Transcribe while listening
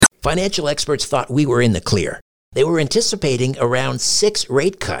Financial experts thought we were in the clear. They were anticipating around 6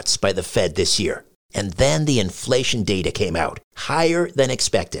 rate cuts by the Fed this year. And then the inflation data came out, higher than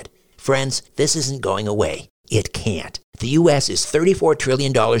expected. Friends, this isn't going away. It can't. The U.S. is $34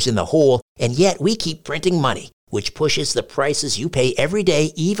 trillion in the hole, and yet we keep printing money, which pushes the prices you pay every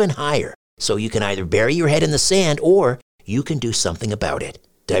day even higher. So you can either bury your head in the sand or you can do something about it.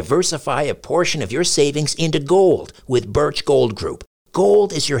 Diversify a portion of your savings into gold with Birch Gold Group.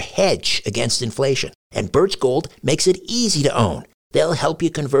 Gold is your hedge against inflation, and Birch Gold makes it easy to own. They'll help you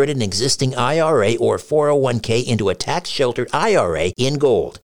convert an existing IRA or 401k into a tax-sheltered IRA in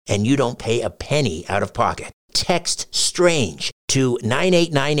gold, and you don't pay a penny out of pocket. Text STRANGE to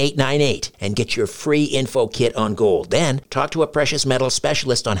 989898 and get your free info kit on gold. Then talk to a precious metal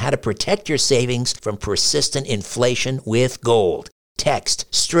specialist on how to protect your savings from persistent inflation with gold. Text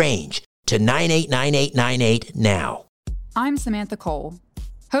STRANGE to 989898 now. I'm Samantha Cole,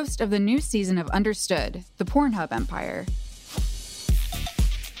 host of the new season of Understood, the Pornhub Empire.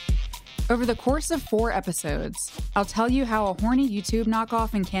 Over the course of 4 episodes, I'll tell you how a horny YouTube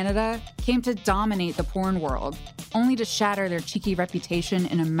knockoff in Canada came to dominate the porn world, only to shatter their cheeky reputation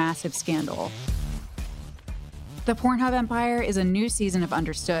in a massive scandal. The Pornhub Empire is a new season of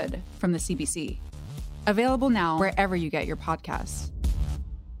Understood from the CBC. Available now wherever you get your podcasts.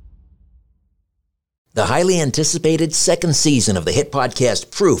 The highly anticipated second season of the hit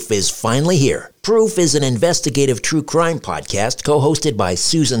podcast Proof is finally here. Proof is an investigative true crime podcast co-hosted by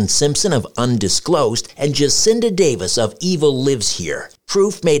Susan Simpson of Undisclosed and Jacinda Davis of Evil Lives Here.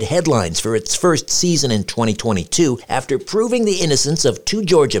 Proof made headlines for its first season in 2022 after proving the innocence of 2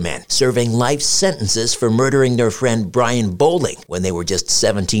 Georgia men serving life sentences for murdering their friend Brian Bowling when they were just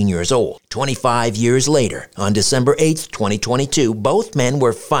 17 years old. 25 years later, on December 8, 2022, both men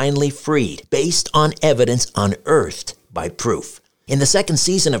were finally freed based on evidence unearthed by Proof. In the second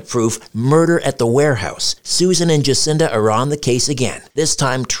season of Proof, Murder at the Warehouse, Susan and Jacinda are on the case again, this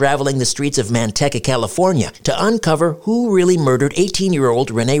time traveling the streets of Manteca, California, to uncover who really murdered 18-year-old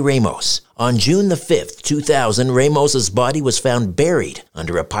Renee Ramos. On June the 5th, 2000, Ramos's body was found buried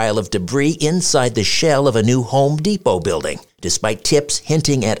under a pile of debris inside the shell of a new Home Depot building. Despite tips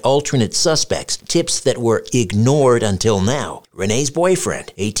hinting at alternate suspects, tips that were ignored until now, Renee's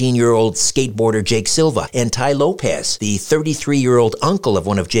boyfriend, 18-year-old skateboarder Jake Silva, and Ty Lopez, the 33-year-old uncle of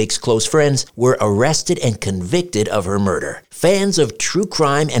one of Jake's close friends, were arrested and convicted of her murder. Fans of true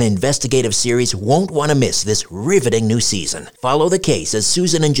crime and investigative series won't want to miss this riveting new season. Follow the case as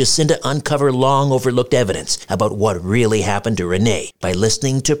Susan and Jacinda uncover long-overlooked evidence about what really happened to Renee by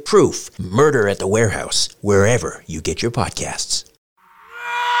listening to Proof, Murder at the Warehouse, wherever you get your podcasts.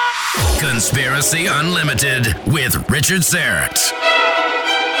 Conspiracy Unlimited with Richard Serrett.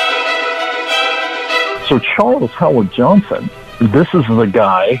 So Charles Howard Johnson, this is the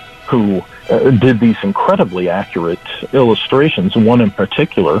guy who did these incredibly accurate illustrations, one in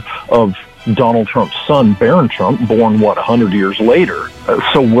particular of Donald Trump's son, Barron Trump, born, 100 years later.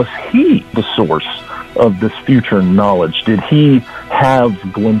 So was he the source of this future knowledge? Did he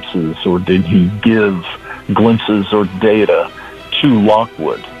have glimpses, or did he give glimpses or data to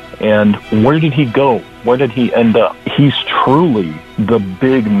Lockwood? And where did he go? Where did he end up? He's truly the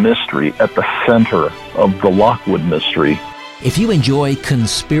big mystery at the center of the Lockwood mystery. If you enjoy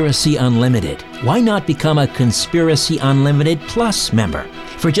Conspiracy Unlimited, why not become a Conspiracy Unlimited Plus member?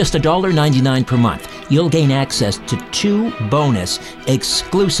 For just $1.99 per month, you'll gain access to 2 bonus,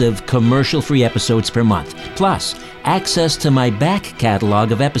 exclusive commercial-free episodes per month, plus access to my back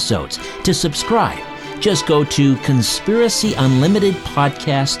catalog of episodes. To subscribe, just go to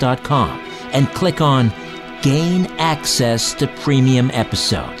conspiracyunlimitedpodcast.com and click on Gain Access to Premium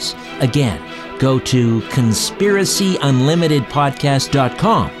Episodes. Again, go to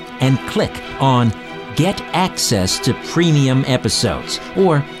conspiracyunlimitedpodcast.com and click on Get Access to Premium Episodes,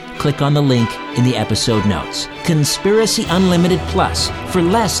 or click on the link in the episode notes. Conspiracy Unlimited Plus for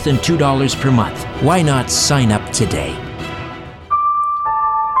less than $2 per month. Why not sign up today?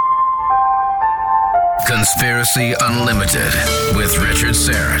 Conspiracy Unlimited with Richard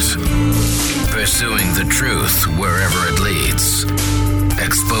Serrett. Pursuing the truth wherever it leads.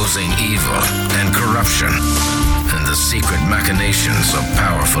 Exposing evil and corruption and the secret machinations of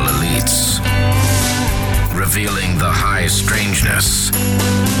powerful elites. Revealing the high strangeness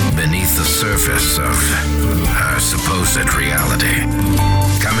beneath the surface of our supposed reality.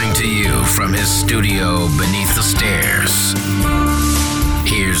 Coming to you from his studio beneath the stairs.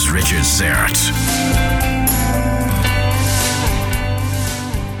 Here's Richard Serrett.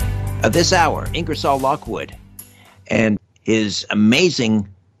 This hour, Ingersoll Lockwood and his amazing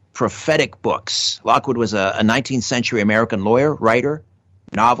prophetic books. Lockwood was a 19th century American lawyer, writer,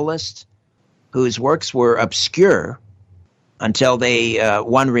 novelist whose works were obscure until they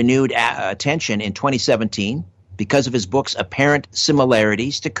won renewed attention in 2017 because of his book's apparent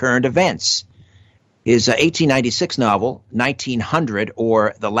similarities to current events. His 1896 novel, 1900,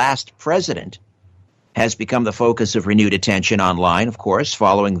 or The Last President, has become the focus of renewed attention online, of course,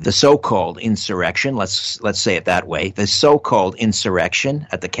 following the so-called insurrection, let's say it that way, the so-called insurrection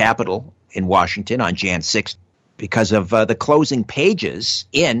at the Capitol in Washington on Jan 6th, because of the closing pages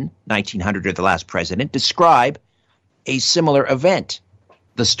in 1900 or The Last President describe a similar event.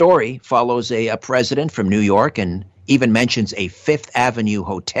 The story follows a president from New York and even mentions a Fifth Avenue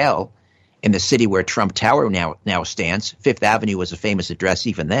hotel in the city where Trump Tower now stands. Fifth Avenue was a famous address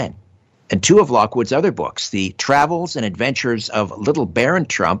even then. And two of Lockwood's other books, The Travels and Adventures of Little Baron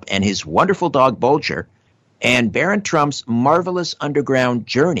Trump and His Wonderful Dog Bulger, and Baron Trump's Marvelous Underground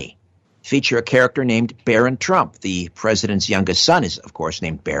Journey, feature a character named Baron Trump. The president's youngest son is, of course,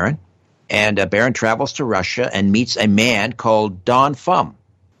 named Baron. And Baron travels to Russia and meets a man called Don Fum.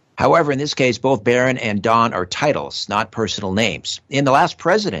 However, in this case, both Baron and Don are titles, not personal names. In The Last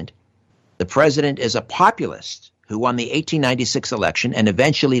President, the president is a populist who won the 1896 election and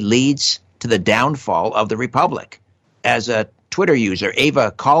eventually leads to the downfall of the republic. As a Twitter user,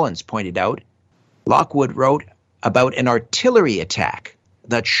 Ava Collins, pointed out, Lockwood wrote about an artillery attack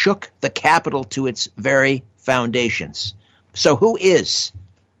that shook the Capitol to its very foundations. So who is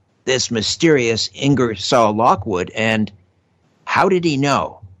this mysterious Ingersoll Lockwood, and how did he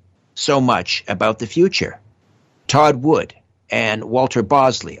know so much about the future? Todd Wood and Walter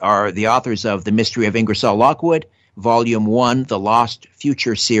Bosley are the authors of The Mystery of Ingersoll Lockwood, Volume 1, The Lost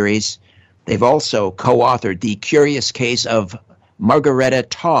Future series. They've also co-authored The Curious Case of Margaretta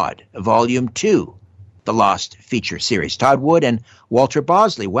Todd, Volume 2, The Lost Feature series. Todd Wood and Walter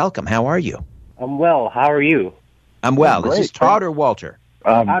Bosley, welcome. How are you? I'm well. How are you? I'm well. Great. Is this Todd or Walter?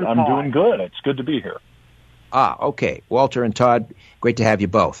 I'm doing good. It's good to be here. Okay. Walter and Todd, great to have you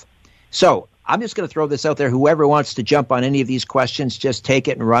both. So I'm just going to throw this out there. Whoever wants to jump on any of these questions, just take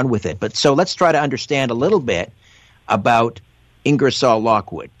it and run with it. But so let's try to understand a little bit about Ingersoll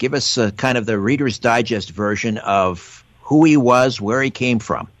Lockwood. Give us kind of the Reader's Digest version of who he was, where he came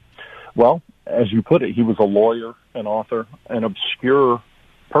from. Well, as you put it, he was a lawyer, an author, an obscure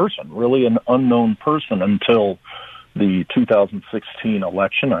person, really an unknown person until the 2016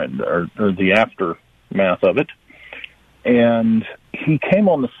 election or the aftermath of it. And he came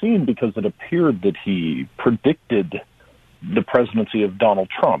on the scene because it appeared that he predicted the presidency of Donald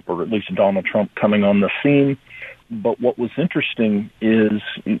Trump, or at least Donald Trump coming on the scene. But what was interesting is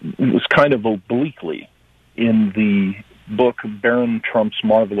it was kind of obliquely in the book Baron Trump's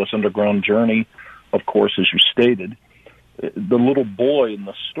Marvelous Underground Journey, of course, as you stated, the little boy in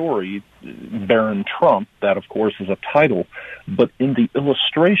the story, Baron Trump, that, of course, is a title. But in the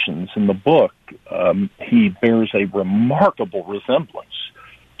illustrations in the book, he bears a remarkable resemblance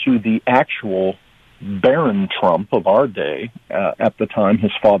to the actual Baron Trump of our day at the time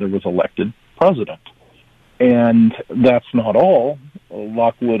his father was elected president. And that's not all.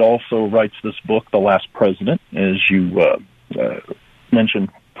 Lockwood also writes this book, The Last President, as you mentioned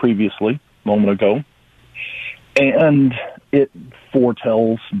previously, a moment ago. And it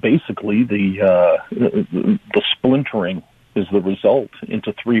foretells basically the splintering is the result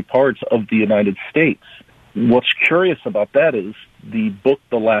into three parts of the United States. What's curious about that is the book,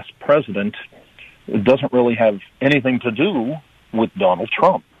 The Last President, doesn't really have anything to do with Donald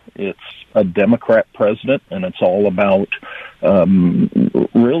Trump. It's a Democrat president, and it's all about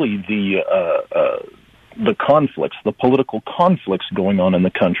really the conflicts, the political conflicts going on in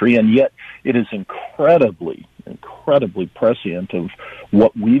the country, and yet it is incredibly prescient of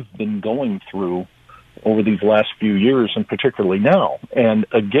what we've been going through over these last few years, and particularly now. And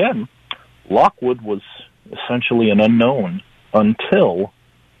again, Lockwood was essentially an unknown until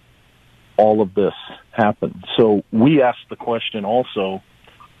all of this happened. So we asked the question also,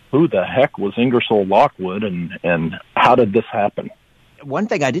 who the heck was Ingersoll Lockwood, and how did this happen? One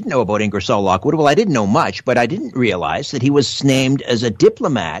thing I didn't know about Ingersoll Lockwood, well, I didn't know much, but I didn't realize that he was named as a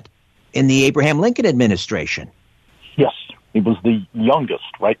diplomat in the Abraham Lincoln administration. Yes, he was the youngest,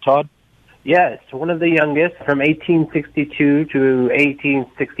 right, Todd? Yes, one of the youngest from 1862 to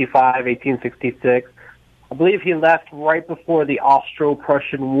 1865, 1866. I believe he left right before the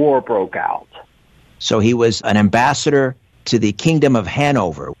Austro-Prussian War broke out. So he was an ambassador to the Kingdom of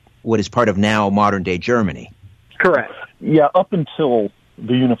Hanover, what is part of now modern-day Germany. Correct. Yeah, up until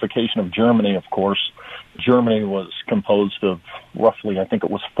the unification of Germany, of course, Germany was composed of roughly, I think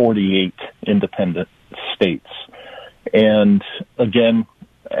it was 48 independent states. And again,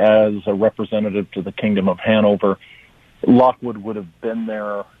 as a representative to the Kingdom of Hanover, Lockwood would have been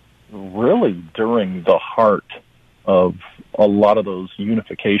there really during the heart of a lot of those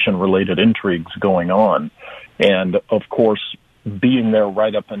unification-related intrigues going on. And, of course, being there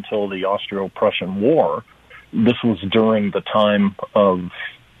right up until the Austro-Prussian War, this was during the time of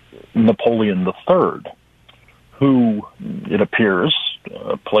Napoleon III, who, it appears,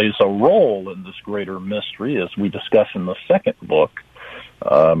 plays a role in this greater mystery, as we discuss in the second book,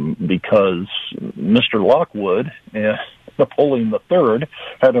 because Mr. Lockwood and Napoleon III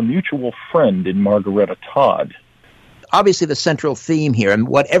had a mutual friend in Margaretta Todd. Obviously, the central theme here, and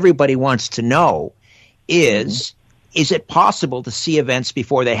what everybody wants to know, is it possible to see events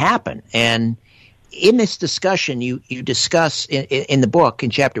before they happen? And in this discussion, you discuss in the book, in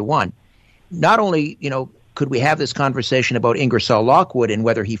Chapter 1, not only, could we have this conversation about Ingersoll Lockwood and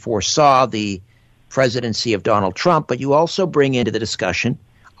whether he foresaw the presidency of Donald Trump, but you also bring into the discussion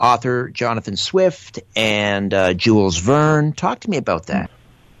author Jonathan Swift and Jules Verne. Talk to me about that.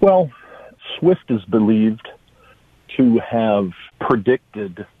 Well, Swift is believed to have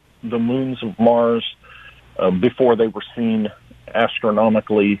predicted the moons of Mars before they were seen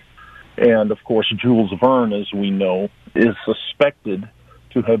astronomically. And, of course, Jules Verne, as we know, is suspected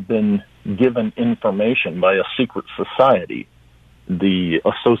to have been given information by a secret society, the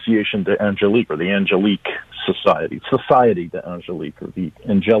Association d'Angélique, or the Angelique Society, Society d'Angélique, or the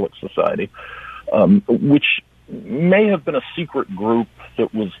Angelic Society, which may have been a secret group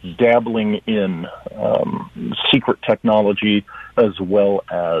that was dabbling in secret technology as well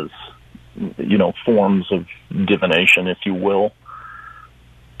as, forms of divination, if you will.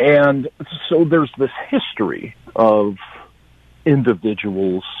 And so there's this history of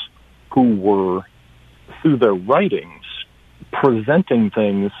individuals who were, through their writings, presenting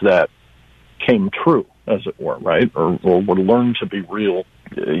things that came true, as it were, right? Or were learned to be real,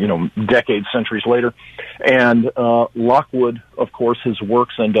 decades, centuries later. And Lockwood, of course, his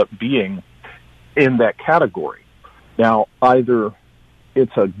works end up being in that category. Now, either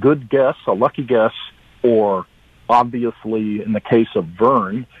it's a good guess, a lucky guess, or obviously, in the case of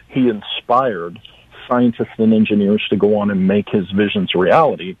Verne, he inspired scientists and engineers to go on and make his visions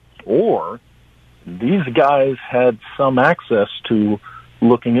reality, or these guys had some access to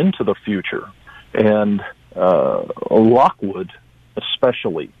looking into the future. And Lockwood,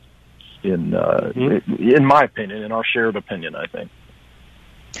 especially, in my opinion, in our shared opinion, I think.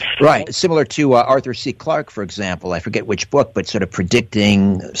 Right. Similar to Arthur C. Clarke, for example. I forget which book, but sort of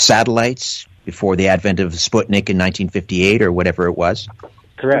predicting satellites before the advent of Sputnik in 1958 or whatever it was.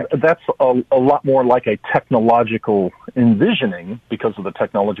 Correct. That's a lot more like a technological envisioning because of the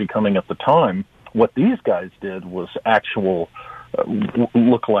technology coming at the time. What these guys did was actual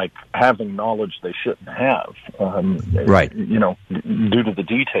look like having knowledge they shouldn't have, right? Due to the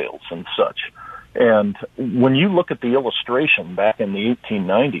details and such. And when you look at the illustration back in the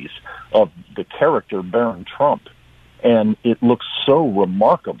 1890s of the character Baron Trump, and it looks so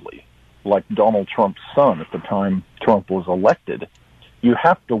remarkably like Donald Trump's son at the time Trump was elected, you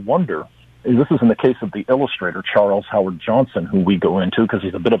have to wonder, this is in the case of the illustrator, Charles Howard Johnson, who we go into because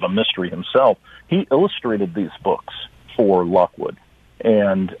he's a bit of a mystery himself. He illustrated these books for Lockwood.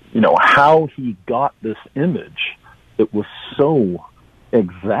 And, how he got this image that was so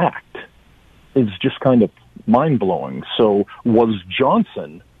exact is just kind of mind-blowing. So was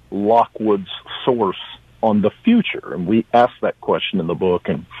Johnson Lockwood's source on the future? And we ask that question in the book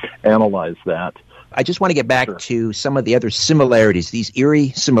and analyze that. I just want to get back to some of the other similarities, these eerie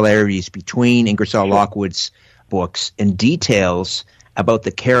similarities between Ingersoll Lockwood's books and details about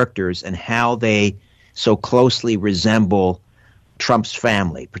the characters and how they so closely resemble Trump's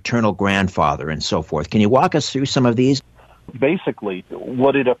family, paternal grandfather, and so forth. Can you walk us through some of these? Basically,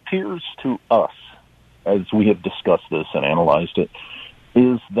 what it appears to us, as we have discussed this and analyzed it,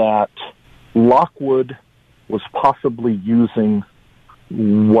 is that Lockwood was possibly using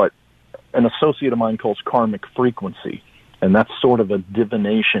what an associate of mine calls karmic frequency, and that's sort of a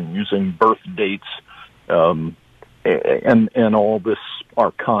divination using birth dates and all this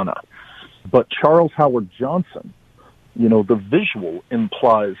arcana. But Charles Howard Johnson, the visual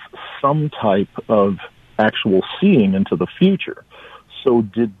implies some type of actual seeing into the future. So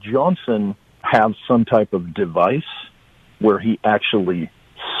did Johnson have some type of device where he actually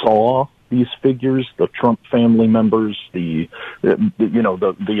saw these figures, the Trump family members, the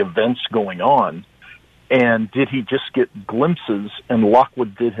events going on, and did he just get glimpses? And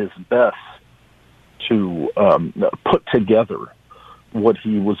Lockwood did his best to put together what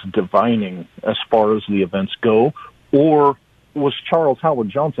he was divining as far as the events go, or was Charles Howard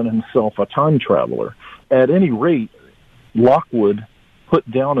Johnson himself a time traveler? At any rate, Lockwood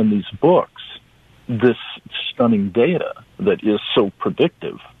put down in these books this stunning data that is so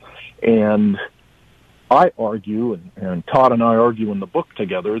predictive. And I argue, and Todd and I argue in the book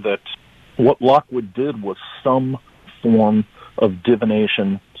together, that what Lockwood did was some form of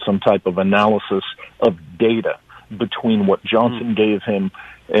divination, some type of analysis of data between what Johnson gave him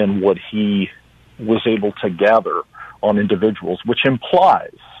and what he was able to gather on individuals, which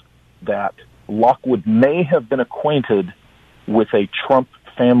implies that Lockwood may have been acquainted with a Trump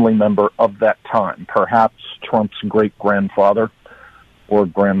family member of that time, perhaps Trump's great-grandfather or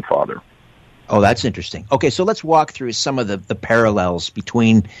grandfather. Oh, that's interesting. Okay, so let's walk through some of the parallels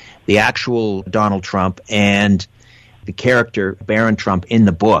between the actual Donald Trump and the character Baron Trump in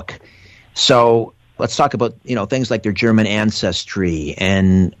the book. So let's talk about, things like their German ancestry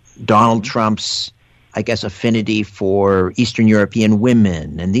and Donald Trump's, I guess, affinity for Eastern European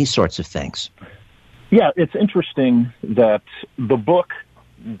women and these sorts of things. Yeah, it's interesting that the book,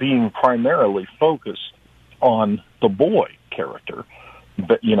 being primarily focused on the boy character,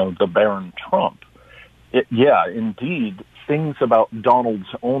 but, the Baron Trump, indeed, things about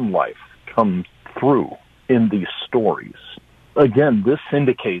Donald's own life come through in these stories. Again, this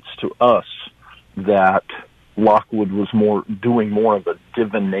indicates to us that Lockwood was doing more of a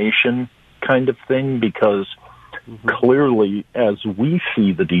divination kind of thing, because clearly, as we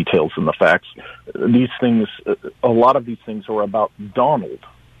see the details and the facts, a lot of these things are about Donald,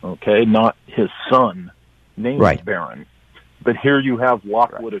 okay, not his son named Baron. But here you have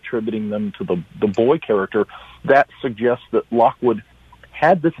Lockwood attributing them to the boy character. That suggests that Lockwood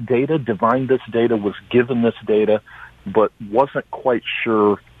had this data, divined this data, was given this data, but wasn't quite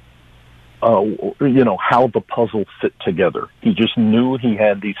sure, how the puzzle fit together. He just knew he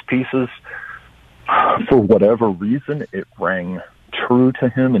had these pieces. For whatever reason, it rang true to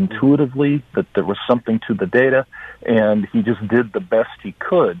him intuitively that there was something to the data, and he just did the best he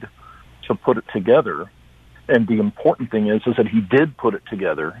could to put it together. And the important thing is that he did put it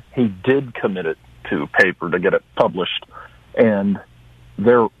together. He did commit it to paper to get it published, and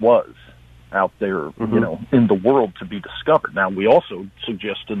there it was out there, in the world to be discovered. Now, we also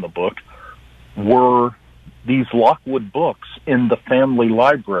suggest in the book, were these Lockwood books in the family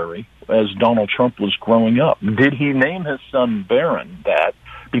library as Donald Trump was growing up? Did he name his son Baron that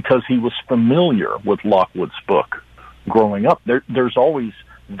because he was familiar with Lockwood's book growing up? There's always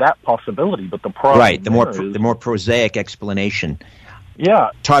that possibility, but the problem the more prosaic explanation.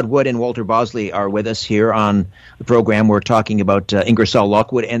 Yeah. Todd Wood and Walter Bosley are with us here on the program. We're talking about Ingersoll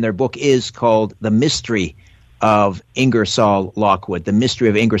Lockwood, and their book is called The Mystery of Ingersoll Lockwood, The Mystery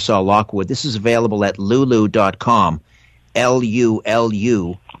of Ingersoll Lockwood. This is available at lulu.com,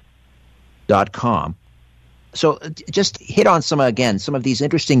 LULU.com. So just hit on some of these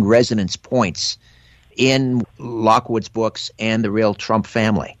interesting resonance points in Lockwood's books and the real Trump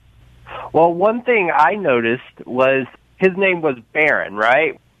family. Well, one thing I noticed was his name was Baron,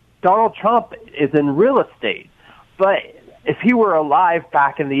 right? Donald Trump is in real estate, but if he were alive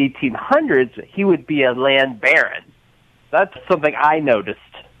back in the 1800s, he would be a land baron. That's something I noticed.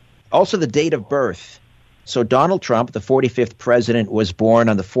 Also, the date of birth. So Donald Trump, the 45th president, was born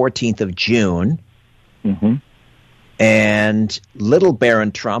on the 14th of June. Mm-hmm. And little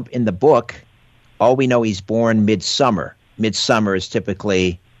Baron Trump, in the book, all we know he's born midsummer. Midsummer is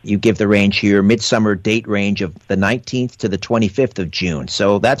typically, you give the range here, midsummer date range of the 19th to the 25th of June.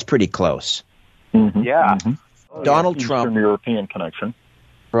 So that's pretty close. Mm-hmm. Yeah. Mm-hmm. Donald Eastern Trump. European connection.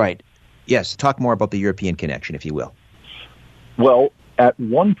 Right. Yes, talk more about the European connection, if you will. Well, at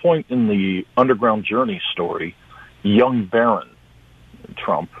one point in the Underground Journey story, young Baron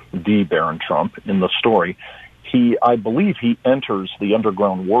Trump, the Baron Trump in the story, I believe he enters the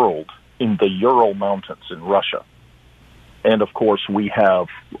underground world in the Ural Mountains in Russia. And, of course, we have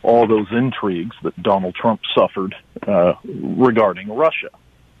all those intrigues that Donald Trump suffered regarding Russia.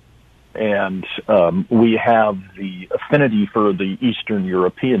 And we have the affinity for the Eastern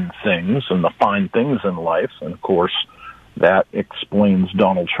European things and the fine things in life. And, of course, that explains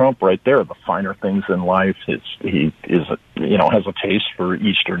Donald Trump right there. The finer things in life. He is, has a taste for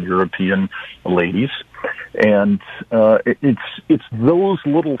Eastern European ladies. And it's those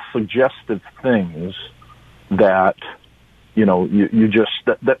little suggestive things that, you just,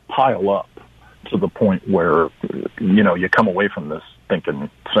 that pile up to the point where, you come away from this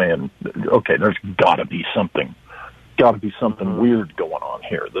saying, okay, there's got to be something weird going on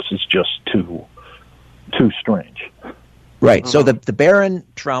here. This is just too strange. Right. So the Baron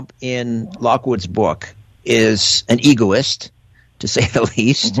Trump in Lockwood's book is an egoist, to say the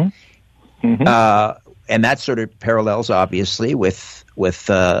least. Mm-hmm. Mm-hmm. And that sort of parallels, obviously, with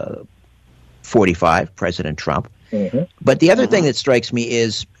 45, President Trump. Mm-hmm. But the other thing that strikes me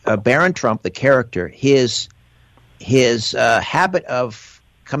is Baron Trump, the character, his habit of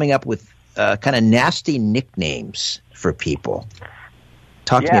coming up with kind of nasty nicknames for people.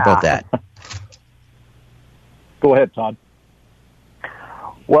 Talk to me about that. Go ahead, Todd.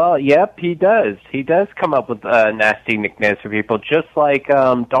 Well, yep, he does. He does come up with nasty nicknames for people, just like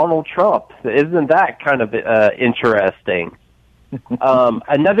Donald Trump. Isn't that kind of interesting?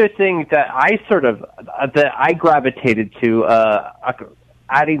 Another thing that I gravitated to,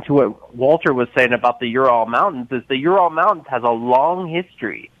 adding to what Walter was saying about the Ural Mountains, is the Ural Mountains has a long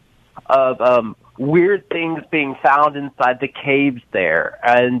history of weird things being found inside the caves there,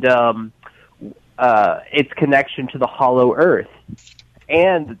 and its connection to the Hollow Earth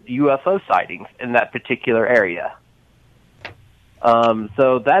and UFO sightings in that particular area.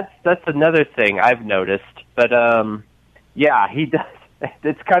 So that's another thing I've noticed. But yeah, he does.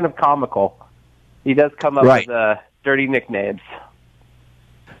 It's kind of comical. He does come up with dirty nicknames.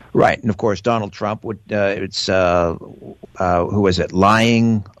 Right, and of course Donald Trump would. It's who was it?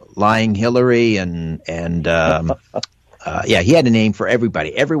 Lying Hillary, and yeah, he had a name for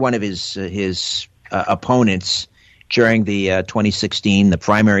everybody. Every one of his opponents during the 2016, the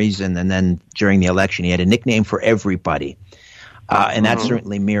primaries, and then during the election, he had a nickname for everybody. And that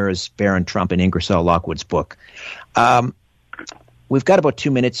certainly mirrors Baron Trump in Ingersoll Lockwood's book. We've got about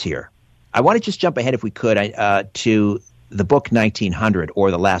 2 minutes here. I want to just jump ahead, if we could, to the book 1900,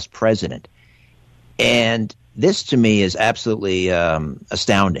 or The Last President. And this, to me, is absolutely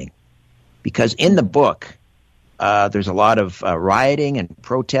astounding, because in the book, there's a lot of rioting and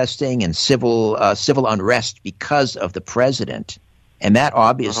protesting and civil unrest because of the president, and that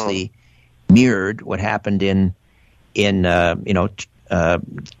obviously mirrored what happened in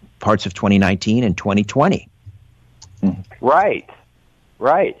parts of 2019 and 2020. Right.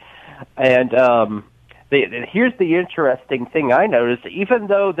 And here's the interesting thing I noticed. Even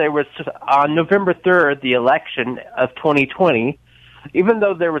though there was, on November 3rd, the election of 2020, even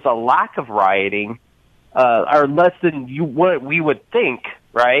though there was a lack of rioting, or less than what we would think,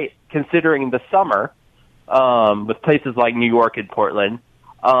 right, considering the summer, with places like New York and Portland,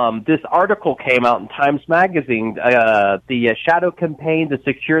 this article came out in Times Magazine, the shadow campaign to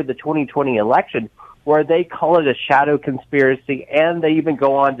secure the 2020 election, where they call it a shadow conspiracy, and they even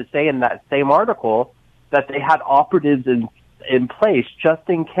go on to say in that same article that they had operatives in place just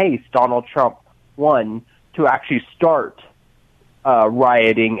in case Donald Trump won, to actually start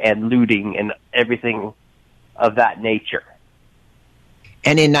rioting and looting and everything of that nature.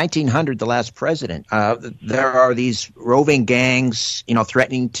 And in 1900, The Last President, there are these roving gangs,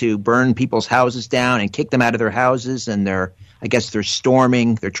 threatening to burn people's houses down and kick them out of their houses, and they're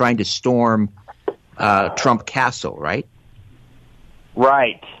trying to storm Trump Castle, right?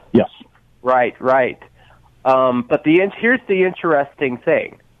 Right. Yes. Right. But here's the interesting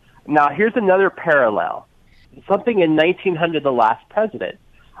thing. Now, here's another parallel. Something in 1900, The Last President.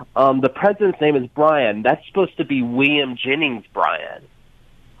 The president's name is Bryan. That's supposed to be William Jennings Bryan.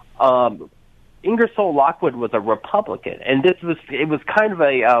 Ingersoll Lockwood was a Republican, and it was kind of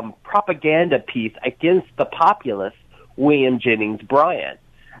a propaganda piece against the populist William Jennings Bryan.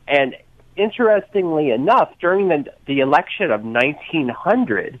 And interestingly enough, during the election of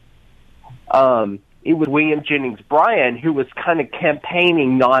 1900, it was William Jennings Bryan who was kind of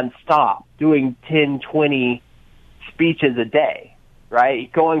campaigning nonstop, doing 10, 20 speeches a day,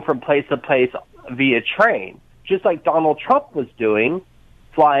 right? Going from place to place via train, just like Donald Trump was doing,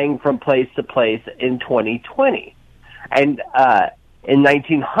 flying from place to place in 2020. And in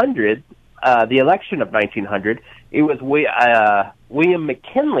 1900, the election of 1900, it was William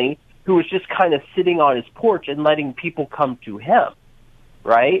McKinley who was just kind of sitting on his porch and letting people come to him,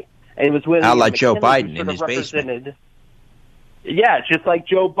 right? And it was William like McKinley Joe Biden in his basement. Yeah, just like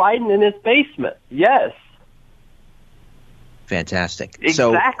Joe Biden in his basement. Yes. Fantastic.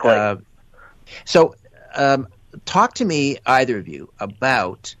 Exactly. So talk to me, either of you,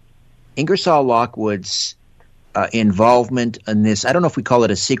 about Ingersoll Lockwood's involvement in this. I don't know if we call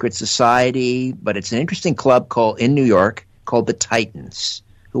it a secret society, but it's an interesting club in New York called the Titans.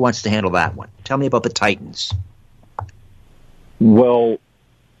 Who wants to handle that one? Tell me about the Titans. Well,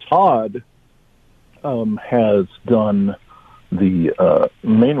 Todd has done the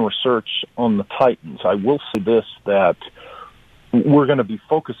main research on the Titans. I will say this, that we're going to be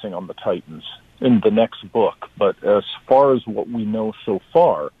focusing on the Titans in the next book, but as far as what we know so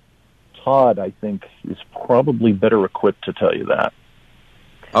far, Todd, I think, is probably better equipped to tell you that.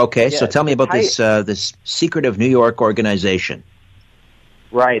 Okay, so tell me about this secretive New York organization.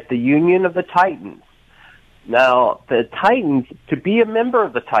 Right, the Union of the Titans. Now, the Titans, to be a member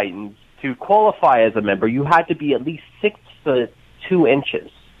of the Titans, to qualify as a member, you had to be at least 6'2".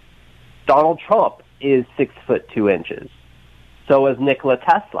 Donald Trump is 6'2". So is Nikola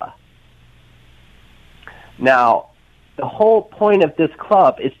Tesla. Now, the whole point of this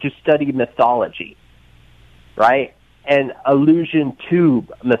club is to study mythology, right? And allusion to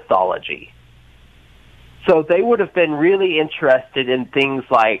mythology. So they would have been really interested in things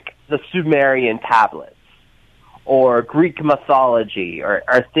like the Sumerian tablets or Greek mythology or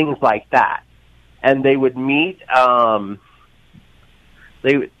things like that. And they would meet, I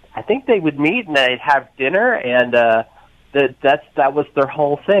think they would meet and they'd have dinner, and that was their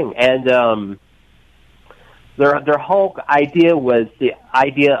whole thing. And their whole idea was the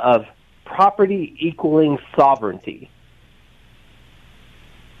idea of property equaling sovereignty.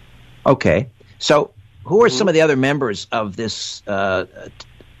 Okay. So who are some of the other members of this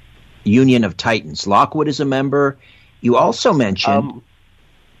Union of Titans? Lockwood is a member. You also mentioned,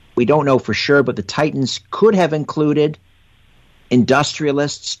 we don't know for sure, but the Titans could have included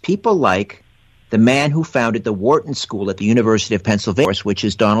industrialists, people like the man who founded the Wharton School at the University of Pennsylvania, which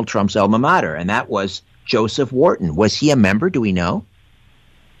is Donald Trump's alma mater, and that was Joseph Wharton. Was he a member? Do we know?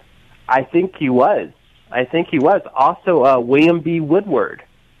 I think he was. Also, William B. Woodward,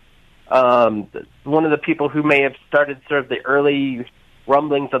 one of the people who may have started sort of the early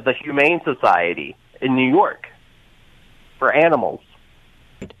rumblings of the Humane Society in New York for animals.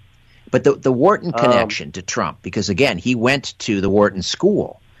 But the Wharton connection to Trump, because again, he went to the Wharton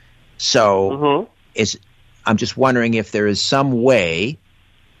School. So I'm just wondering if there is some way,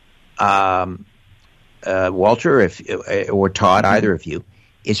 Walter, or Todd, either of you,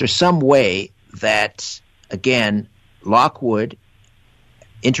 is there some way that, again, Lockwood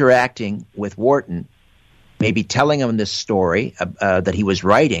interacting with Wharton, maybe telling him this story that he was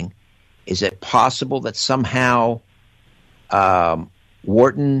writing, is it possible that somehow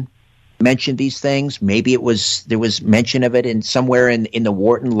Wharton mentioned these things? Maybe there was mention of it in somewhere in the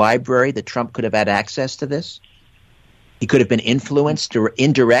Wharton library that Trump could have had access to this? He could have been influenced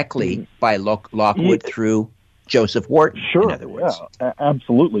indirectly by Lockwood through Joseph Wharton, sure, in other words. Yeah,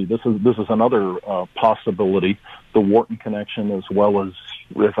 absolutely. This is another possibility, the Wharton connection, as well as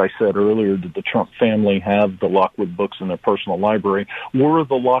I said earlier, did the Trump family have the Lockwood books in their personal library? Were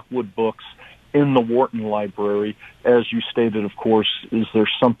the Lockwood books in the Wharton library? As you stated, of course, is there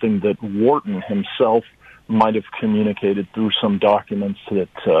something that Wharton himself might have communicated through some documents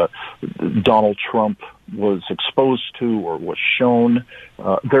that Donald Trump was exposed to or was shown?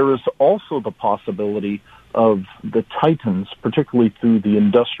 There is also the possibility of the Titans, particularly through the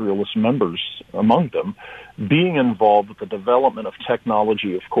industrialist members among them, being involved with the development of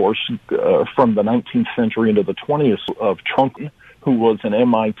technology, of course, from the 19th century into the 20th, of Trump, who was an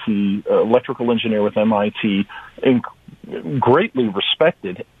MIT electrical engineer with MIT, greatly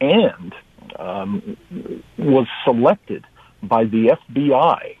respected, and was selected by the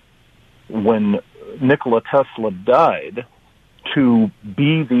FBI when Nikola Tesla died to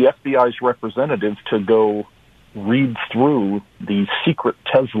be the FBI's representative to go read through the secret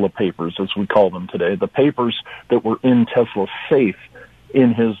Tesla papers, as we call them today, the papers that were in Tesla's safe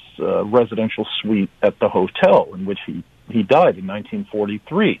in his residential suite at the hotel in which he died in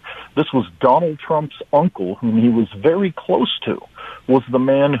 1943. This was Donald Trump's uncle, whom he was very close to, was the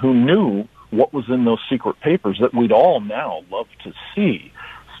man who knew what was in those secret papers that we'd all now love to see.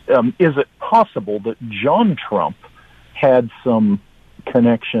 Is it possible that John Trump had some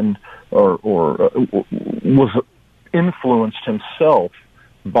connection or was influenced himself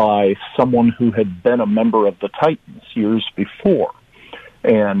by someone who had been a member of the Titans years before,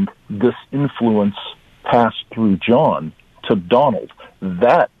 and this influence passed through John to Donald?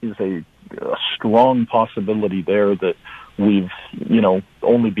 That is a strong possibility there that we've,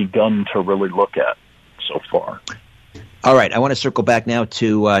 only begun to really look at so far. All right, I want to circle back now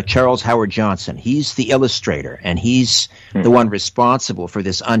to Charles Howard Johnson. He's the illustrator, and he's the one responsible for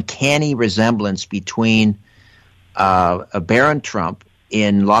this uncanny resemblance between Barron Trump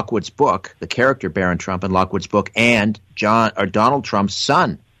in Lockwood's book, the character Barron Trump in Lockwood's book, and Donald Trump's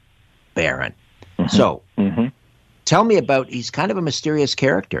son, Barron. So, tell me about, he's kind of a mysterious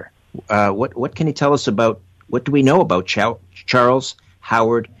character. What can you tell us about, what do we know about Charles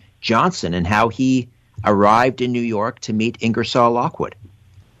Howard Johnson and how he arrived in New York to meet Ingersoll Lockwood?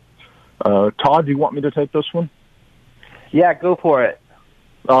 Todd, do you want me to take this one? Yeah, go for it.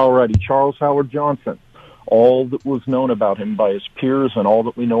 All righty. Charles Howard Johnson. All that was known about him by his peers and all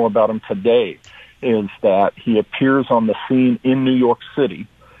that we know about him today is that he appears on the scene in New York City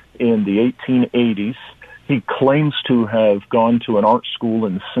in the 1880s. He claims to have gone to an art school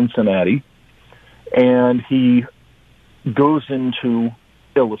in Cincinnati, and he goes into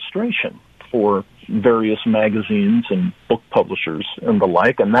illustration for various magazines and book publishers and the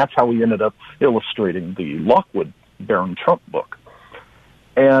like, and that's how he ended up illustrating the Lockwood Baron Trump book.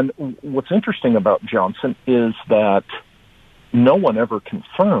 And what's interesting about Johnson is that no one ever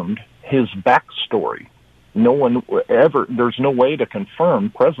confirmed his backstory. There's no way to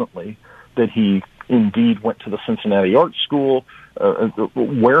confirm presently that he indeed went to the Cincinnati Art School,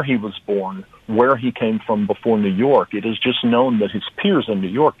 where he was born, where he came from before New York. It is just known that his peers in New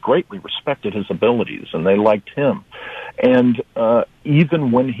York greatly respected his abilities, and they liked him. And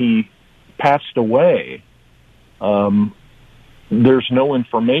even when he passed away, there's no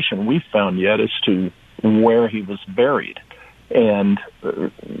information we've found yet as to where he was buried. And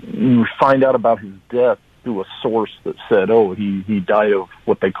you find out about his death through a source that said, he died of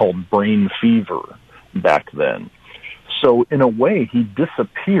what they called brain fever back then. So in a way, he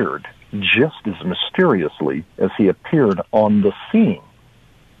disappeared just as mysteriously as he appeared on the scene.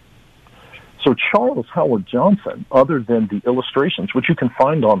 So Charles Howard Johnson, other than the illustrations, which you can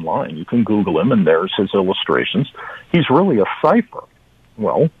find online, you can Google him, and there's his illustrations, he's really a cipher.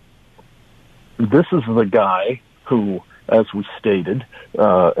 Well, this is the guy who, as we stated,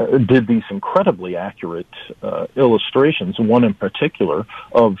 did these incredibly accurate illustrations, one in particular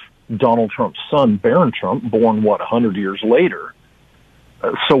of Donald Trump's son, Baron Trump, born, 100 years later.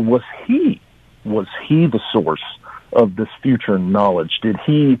 So was he the source of this future knowledge? Did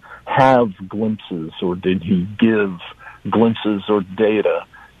he have glimpses, or did he give glimpses or data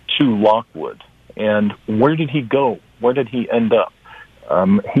to Lockwood? And where did he go? Where did he end up?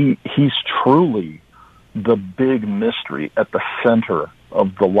 He's truly the big mystery at the center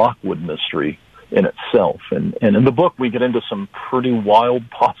of the Lockwood mystery in itself. And in the book, we get into some pretty wild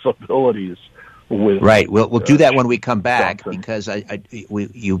possibilities with... Right. We'll do that when we come back, Johnson. Because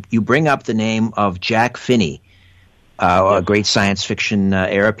you bring up the name of Jack Finney, a great science fiction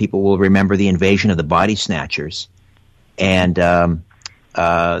era. People will remember the invasion of the body snatchers. And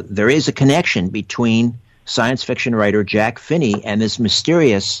there is a connection between science fiction writer Jack Finney and this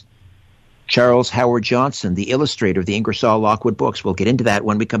mysterious Charles Howard Johnson, the illustrator of the Ingersoll Lockwood books. We'll get into that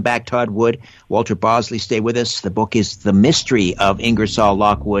when we come back. Todd Wood, Walter Bosley, stay with us. The book is The Mystery of Ingersoll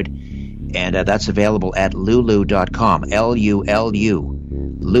Lockwood, and that's available at lulu.com, Lulu,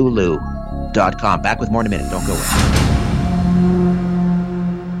 lulu.com. Back with more in a minute. Don't go away.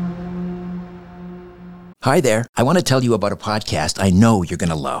 Hi there. I want to tell you about a podcast I know you're going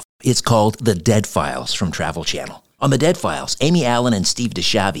to love. It's called The Dead Files from Travel Channel. On The Dead Files, Amy Allen and Steve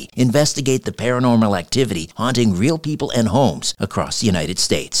DeShavi investigate the paranormal activity haunting real people and homes across the United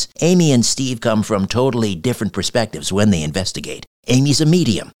States. Amy and Steve come from totally different perspectives when they investigate. Amy's a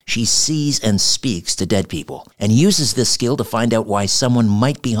medium. She sees and speaks to dead people and uses this skill to find out why someone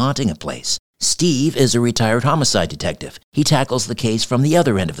might be haunting a place. Steve is a retired homicide detective. He tackles the case from the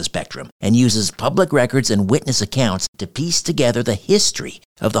other end of the spectrum and uses public records and witness accounts to piece together the history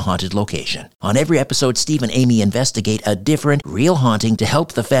of the haunted location. On every episode, Steve and Amy investigate a different, real haunting to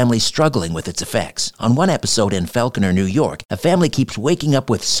help the family struggling with its effects. On one episode in Falconer, New York, a family keeps waking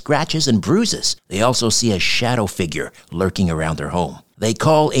up with scratches and bruises. They also see a shadow figure lurking around their home. They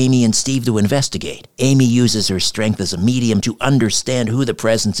call Amy and Steve to investigate. Amy uses her strength as a medium to understand who the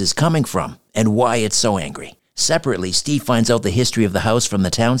presence is coming from and why it's so angry. Separately, Steve finds out the history of the house from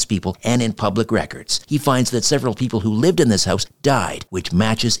the townspeople and in public records. He finds that several people who lived in this house died, which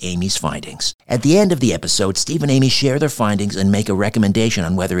matches Amy's findings. At the end of the episode, Steve and Amy share their findings and make a recommendation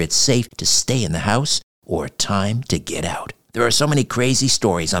on whether it's safe to stay in the house or time to get out. There are so many crazy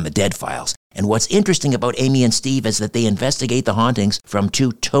stories on The Dead Files, and what's interesting about Amy and Steve is that they investigate the hauntings from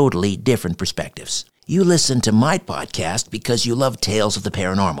two totally different perspectives. You listen to my podcast because you love tales of the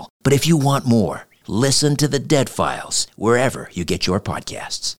paranormal, but if you want more, listen to The Dead Files wherever you get your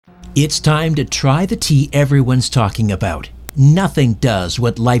podcasts. It's time to try the tea everyone's talking about. Nothing does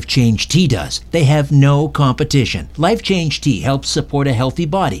what Life Change Tea does. They have no competition. Life Change Tea helps support a healthy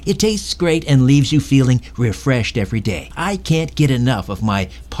body. It tastes great and leaves you feeling refreshed every day. I can't get enough of my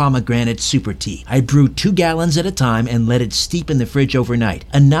pomegranate super tea. I brew 2 gallons at a time and let it steep in the fridge overnight,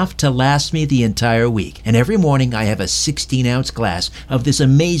 enough to last me the entire week. And every morning I have a 16-ounce glass of this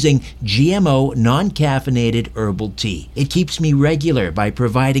amazing GMO non-caffeinated herbal tea. It keeps me regular by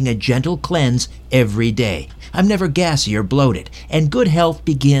providing a gentle cleanse every day. I'm never gassy or bloated, and good health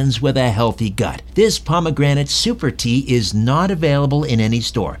begins with a healthy gut. This pomegranate super tea is not available in any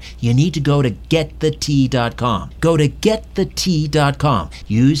store. You need to go to getthetea.com. Go to getthetea.com.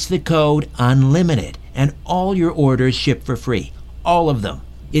 Use the code UNLIMITED, and all your orders ship for free. All of them.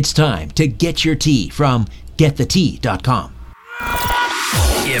 It's time to get your tea from getthetea.com.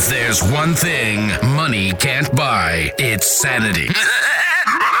 If there's one thing money can't buy, it's sanity.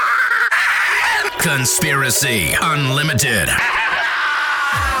 Conspiracy Unlimited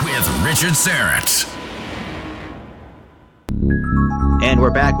with Richard Serrett. And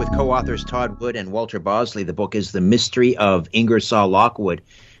we're back with co-authors Todd Wood and Walter Bosley. The book is The Mystery of Ingersoll Lockwood.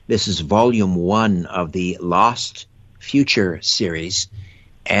 This is volume 1 of the Lost Future series.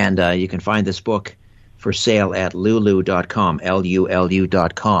 And you can find this book for sale at lulu.com,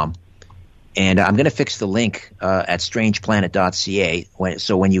 Lulu.com. And I'm going to fix the link at strangeplanet.ca.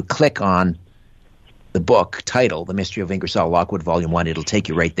 So when you click on the book title, The Mystery of Ingersoll Lockwood, Volume 1, it'll take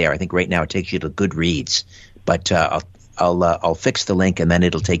you right there. I think right now it takes you to Goodreads. But I'll fix the link, and then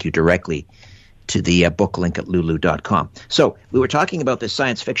it'll take you directly to the book link at lulu.com. So we were talking about this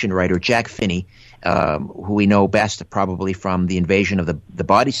science fiction writer, Jack Finney, who we know best probably from The Invasion of the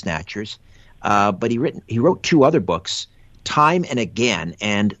Body Snatchers. But he wrote 2 other books, Time and Again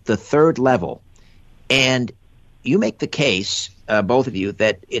and The Third Level. And you make the case, both of you,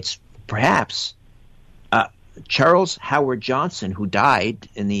 that it's perhaps Charles Howard Johnson, who died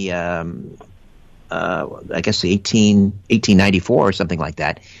in the, I guess, 1894 or something like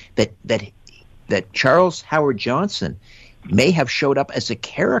that, that Charles Howard Johnson may have showed up as a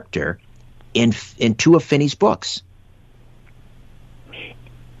character in 2 of Finney's books.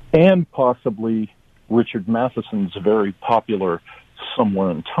 And possibly Richard Matheson's very popular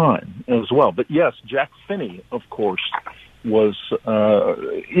Somewhere in Time as well. But yes, Jack Finney, of course,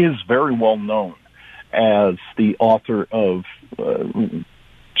 is very well known as the author of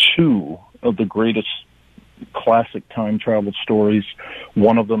 2 of the greatest classic time travel stories.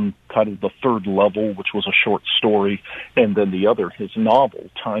 One of them titled The Third Level, which was a short story, and then the other, his novel,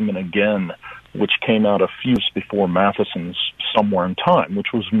 Time and Again, which came out a few years before Matheson's Somewhere in Time,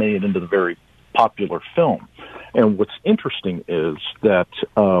 which was made into the very popular film. And what's interesting is that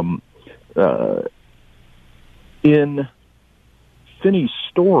in Finney's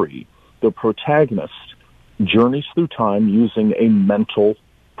story, the protagonist journeys through time using a mental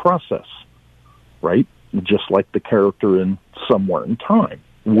process, right? Just like the character in Somewhere in Time,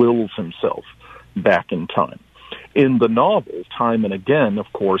 wills himself back in time. In the novel, Time and Again,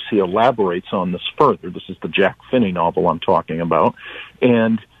 of course, he elaborates on this further. This is the Jack Finney novel I'm talking about.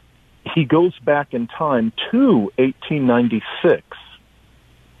 And he goes back in time to 1896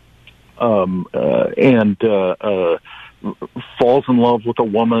 and falls in love with a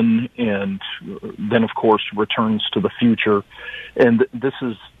woman, and then, of course, returns to the future. And this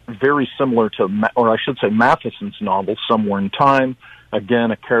is very similar to, or I should say, Matheson's novel, Somewhere in Time.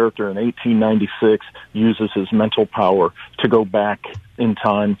 Again, a character in 1896 uses his mental power to go back in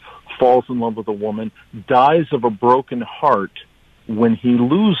time, falls in love with a woman, dies of a broken heart when he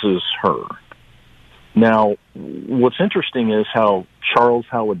loses her. Now, what's interesting is how Charles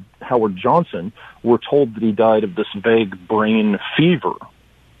Howard Johnson, we're told that he died of this vague brain fever.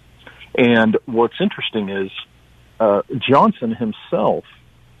 And what's interesting is Johnson himself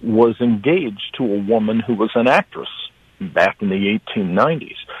was engaged to a woman who was an actress back in the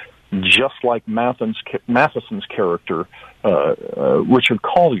 1890s, just like Matheson's character, Richard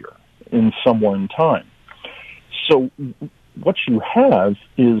Collier, in Somewhere in Time. So what you have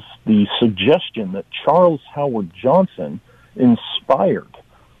is the suggestion that Charles Howard Johnson inspired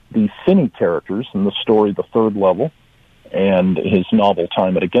the Finney characters in the story The Third Level and his novel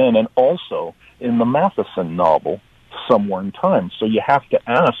Time and Again, and also in the Matheson novel Somewhere in Time. So you have to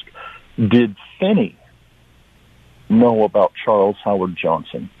ask, did Finney know about Charles Howard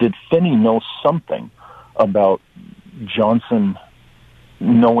Johnson? Did Finney know something about Johnson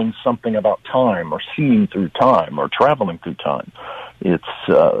knowing something about time, or seeing through time, or traveling through time? It's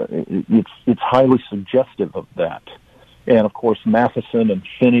highly suggestive of that. And of course, Matheson and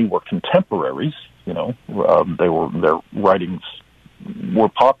Finney were contemporaries. You know, their writings were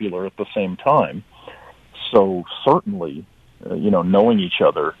popular at the same time. So certainly, knowing each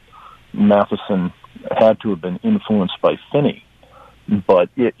other, Matheson had to have been influenced by Finney. But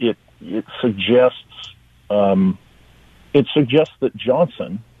it suggests that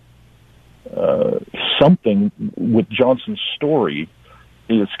Johnson, something with Johnson's story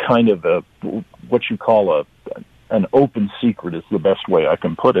is kind of what you call an open secret, is the best way I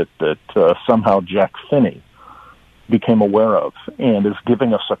can put it, that somehow Jack Finney became aware of, and is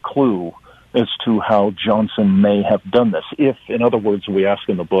giving us a clue as to how Johnson may have done this. If, in other words, we ask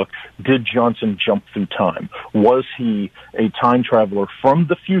in the book, did Johnson jump through time? Was he a time traveler from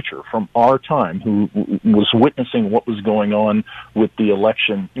the future, from our time, who was witnessing what was going on with the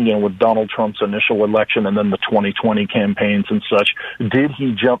election, with Donald Trump's initial election and then the 2020 campaigns and such? Did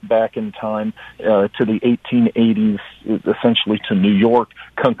he jump back in time to the 1880s, essentially to New York,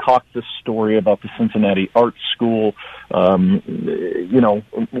 concoct this story about the Cincinnati Art School,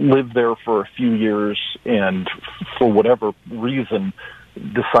 live there for for a few years and for whatever reason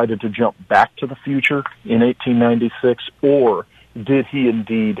decided to jump back to the future in 1896, or did he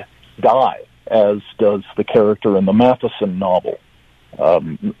indeed die, as does the character in the Matheson novel?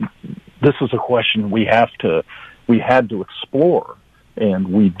 This is a question we had to explore,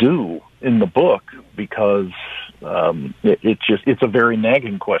 and we do in the book, because it's a very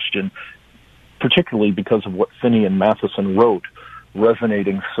nagging question, particularly because of what Finney and Matheson wrote,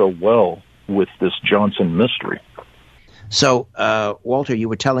 resonating so well with this Johnson mystery. So, Walter, you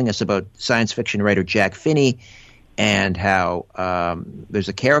were telling us about science fiction writer Jack Finney and how there's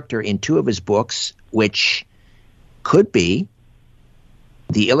a character in two of his books which could be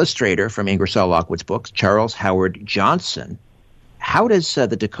the illustrator from Ingersoll Lockwood's books, Charles Howard Johnson. How does the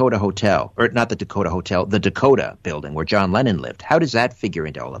Dakota Hotel, or not the Dakota Hotel, the Dakota building where John Lennon lived, how does that figure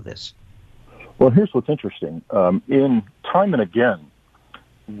into all of this? Well, here's what's interesting. In Time and Again,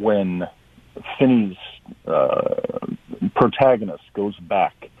 when Finney's protagonist goes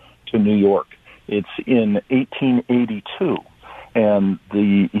back to New York, it's in 1882, and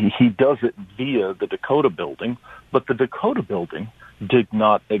he does it via the Dakota building, but the Dakota building did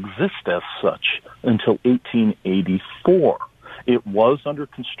not exist as such until 1884. It was under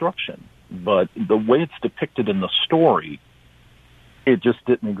construction, but the way it's depicted in the story, it just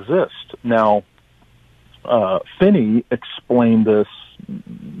didn't exist. Now, Finney explained this,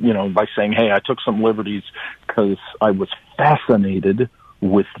 by saying, hey, I took some liberties because I was fascinated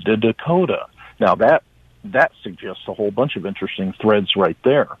with the Dakota. Now, that suggests a whole bunch of interesting threads right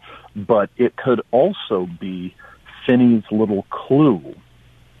there, but it could also be Finney's little clue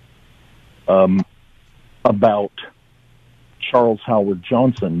about Charles Howard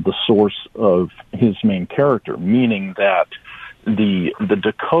Johnson, the source of his main character, meaning that the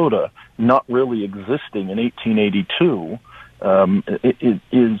Dakota not really existing in 1882 it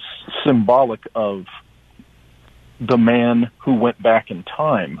is symbolic of the man who went back in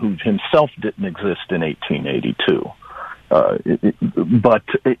time, who himself didn't exist in 1882. But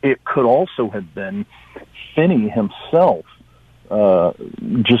it could also have been Finney himself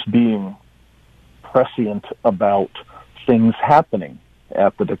just being prescient about things happening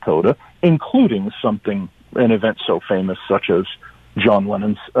at the Dakota, including an event so famous such as John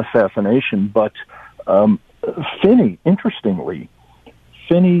Lennon's assassination. But Finney, interestingly,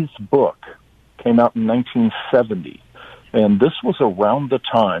 Finney's book came out in 1970, and this was around the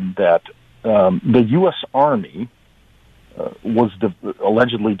time that the U.S. Army was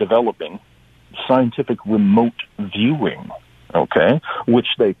allegedly developing scientific remote viewing, which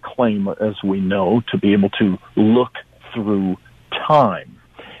they claim, as we know, to be able to look through time.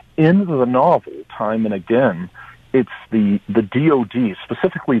 In the novel, Time and Again, it's the DoD,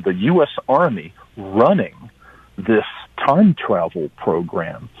 specifically the U.S. Army, running this time travel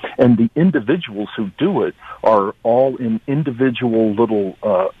program, and the individuals who do it are all in individual little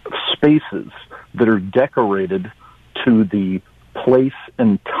spaces that are decorated to the place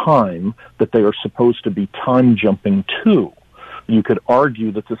and time that they are supposed to be time jumping to. You could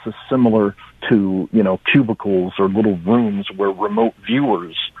argue that this is similar to, cubicles or little rooms where remote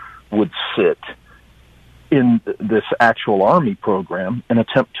viewers would sit in this actual Army program and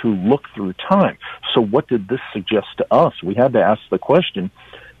attempt to look through time. So what did this suggest to us? We had to ask the question,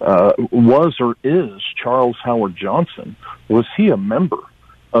 was or is Charles Howard Johnson, was he a member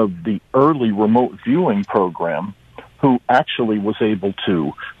of the early remote viewing program who actually was able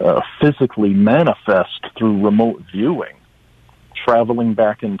to physically manifest through remote viewing, traveling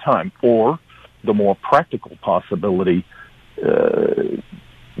back in time? Or the more practical possibility,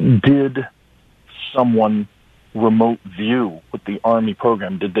 did someone remote view with the Army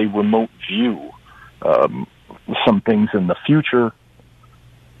program? Did they remote view some things in the future,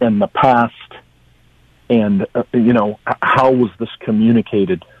 in the past, and how was this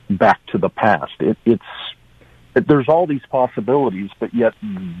communicated back to the past? There's all these possibilities, but yet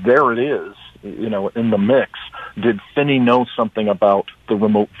there it is, in the mix. Did Finney know something about the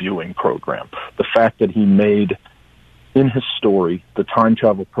remote viewing program? The fact that he made in his story the time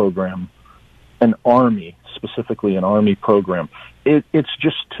travel program an Army, specifically an Army program, it's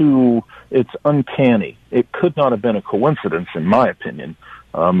uncanny. It could not have been a coincidence, in my opinion.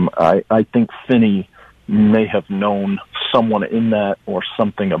 I think Finney may have known someone in that or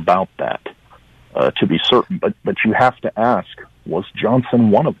something about that, to be certain. But you have to ask, was Johnson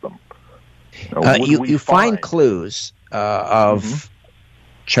one of them? You find clues of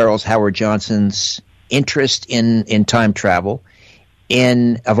Charles Howard Johnson's interest in time travel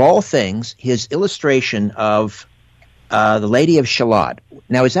in, of all things, his illustration of The Lady of Shalott.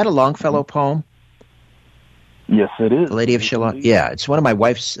 Now, is that a Longfellow poem? Yes, it is. The Lady of Shalott. Yeah, it's one of my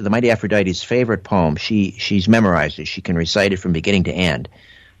wife's, the Mighty Aphrodite's, favorite poems. She's memorized it. She can recite it from beginning to end.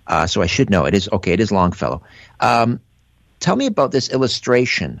 So I should know. It is okay. It is Longfellow. Tell me about this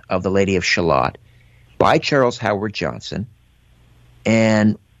illustration of the Lady of Shalott by Charles Howard Johnson,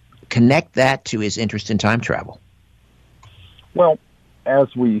 and connect that to his interest in time travel. Well,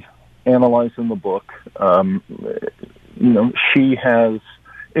 as we analyze in the book, she has,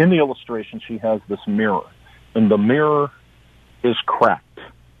 in the illustration, she has this mirror, and the mirror is cracked,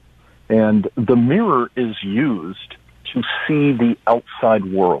 and the mirror is used to see the outside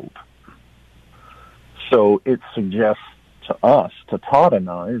world. So it suggests to us, to Todd and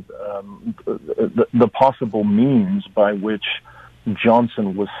I, the possible means by which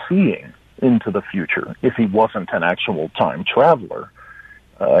Johnson was seeing into the future. If he wasn't an actual time traveler,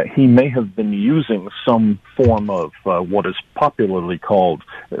 he may have been using some form of what is popularly called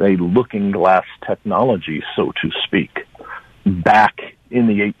a looking glass technology, so to speak, back in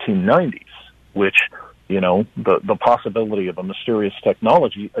the 1890s, which, the possibility of a mysterious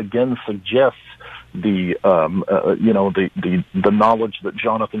technology again suggests the knowledge that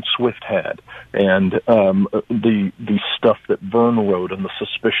Jonathan Swift had, and the stuff that Verne wrote, and the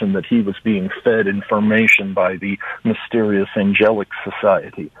suspicion that he was being fed information by the mysterious angelic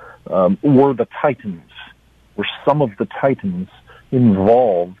society. Were some of the Titans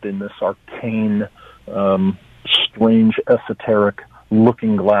involved in this arcane, strange, esoteric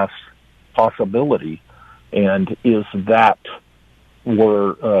looking glass possibility? And is that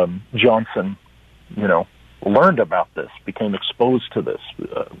where Johnson, learned about this, became exposed to this?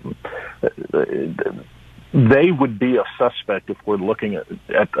 They would be a suspect if we're looking at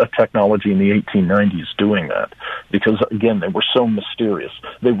a technology in the 1890s doing that, because, again, they were so mysterious.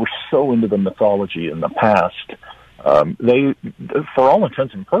 They were so into the mythology in the past. They, for all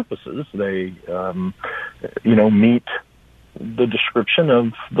intents and purposes, they, meet the description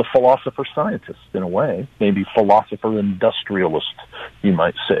of the philosopher-scientist, in a way, maybe philosopher-industrialist, you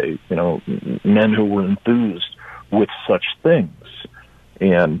might say, men who were enthused with such things.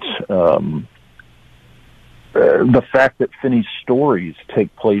 And the fact that Finney's stories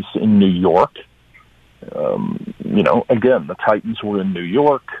take place in New York, again, the Titans were in New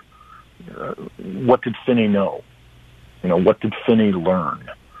York. What did Finney know? What did Finney learn?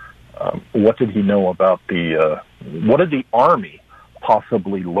 What did he know about what did the Army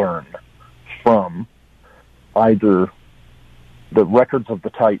possibly learn from either the records of the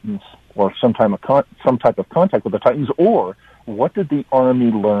Titans or some type of contact with the Titans, or what did the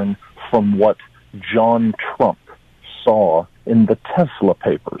Army learn from what John Trump saw in the Tesla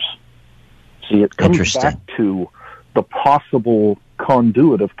papers? See, it comes back to the possible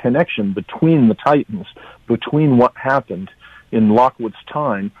conduit of connection between the Titans, between what happened in Lockwood's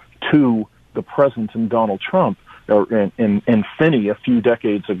time to the present in Donald Trump, and Finney a few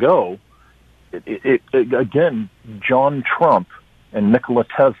decades ago. Again, John Trump and Nikola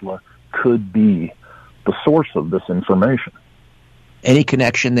Tesla could be the source of this information. Any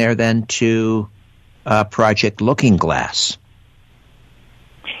connection there, then, to Project Looking Glass?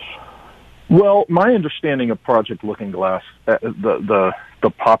 Well, my understanding of Project Looking Glass, the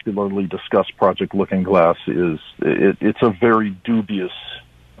popularly discussed Project Looking Glass, is it's a very dubious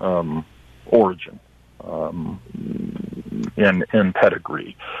origin and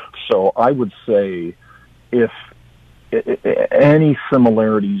pedigree. So I would say if any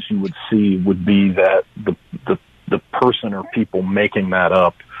similarities you would see would be that the person or people making that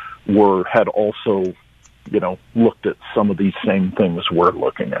up had also, looked at some of these same things we're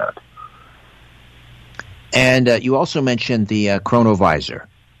looking at. And you also mentioned the chronovisor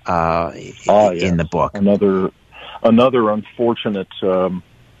in the book. Another unfortunate,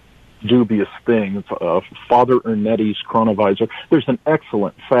 dubious thing. Father Ernetti's chronovisor. There's an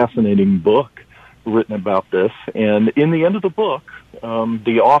excellent, fascinating book written about this, and in the end of the book,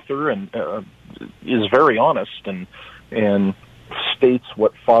 the author is very honest and states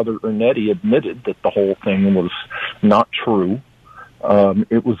what Father Ernetti admitted, that the whole thing was not true.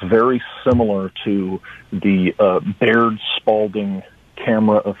 It was very similar to the Baird Spalding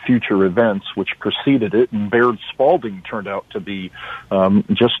camera of future events, which preceded it, and Baird Spalding turned out to be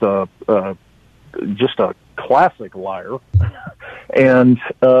just a classic liar. And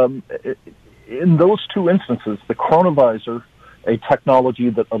in those two instances, the chronovisor, a technology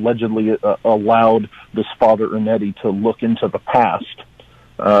that allegedly allowed this Father Ernetti to look into the past,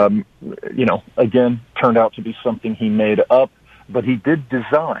 again, turned out to be something he made up, but he did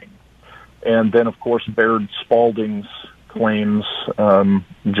design. And then, of course, Baird Spalding's claims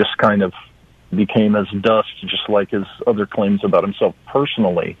just kind of became as dust, just like his other claims about himself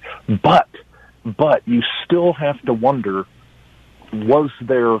personally. But but you still have to wonder, was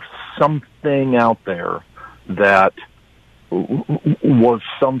there something out there that was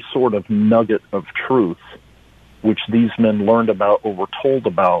some sort of nugget of truth which these men learned about or were told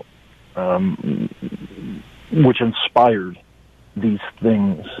about, which inspired these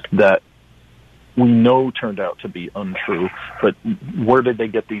things that we know turned out to be untrue, but where did they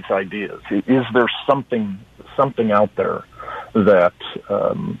get these ideas? Is there something out there that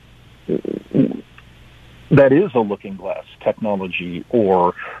that is a looking glass technology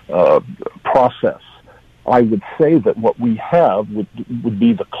or process? I would say that what we have would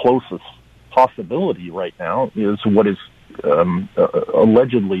be the closest possibility right now is what is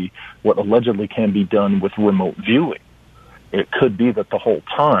allegedly can be done with remote viewing. It could be that the whole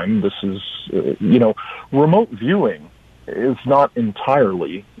time this is, remote viewing is not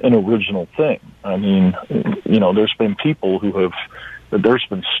entirely an original thing. I mean, there's been people there's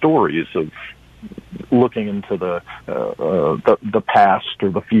been stories of looking into the past or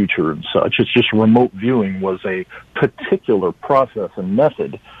the future and such. It's just remote viewing was a particular process and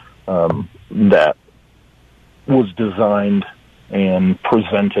method that was designed and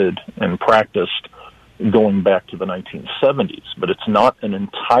presented and practiced going back to the 1970s, but it's not an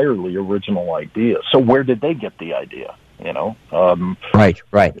entirely original idea. So where did they get the idea? Right.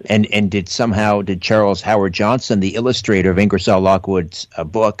 And did Charles Howard Johnson, the illustrator of Ingersoll Lockwood's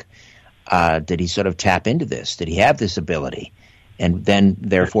book, did he sort of tap into this? Did he have this ability? And then,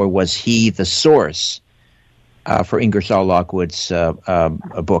 therefore, was he the source for Ingersoll Lockwood's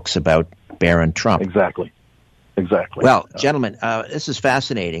books about Baron Trump? Exactly. Well, gentlemen, this is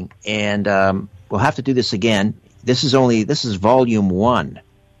fascinating, and we'll have to do this again. This is volume 1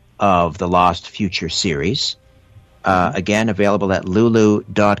 of the Lost Future series. Again, available at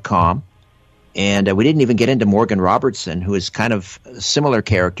lulu.com. And we didn't even get into Morgan Robertson, who is kind of a similar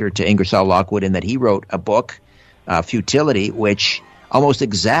character to Ingersoll Lockwood in that he wrote a book, Futility, which almost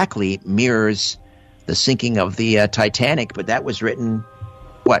exactly mirrors the sinking of the Titanic, but that was written,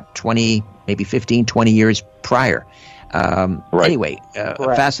 20, maybe 15, 20 years prior. Right. Anyway,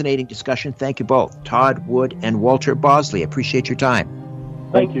 a fascinating discussion. Thank you both, Todd Wood and Walter Bosley. Appreciate your time.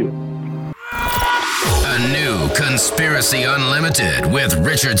 Thank you. A new Conspiracy Unlimited with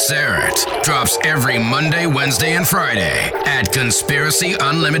Richard Serrett drops every Monday, Wednesday, and Friday at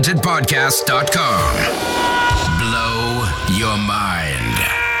conspiracyunlimitedpodcast.com. Blow your mind.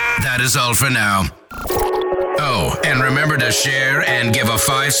 That is all for now. Oh, and remember to share and give a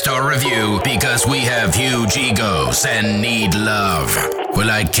 5-star review because we have huge egos and need love. We're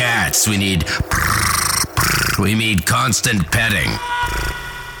like cats. We need constant petting.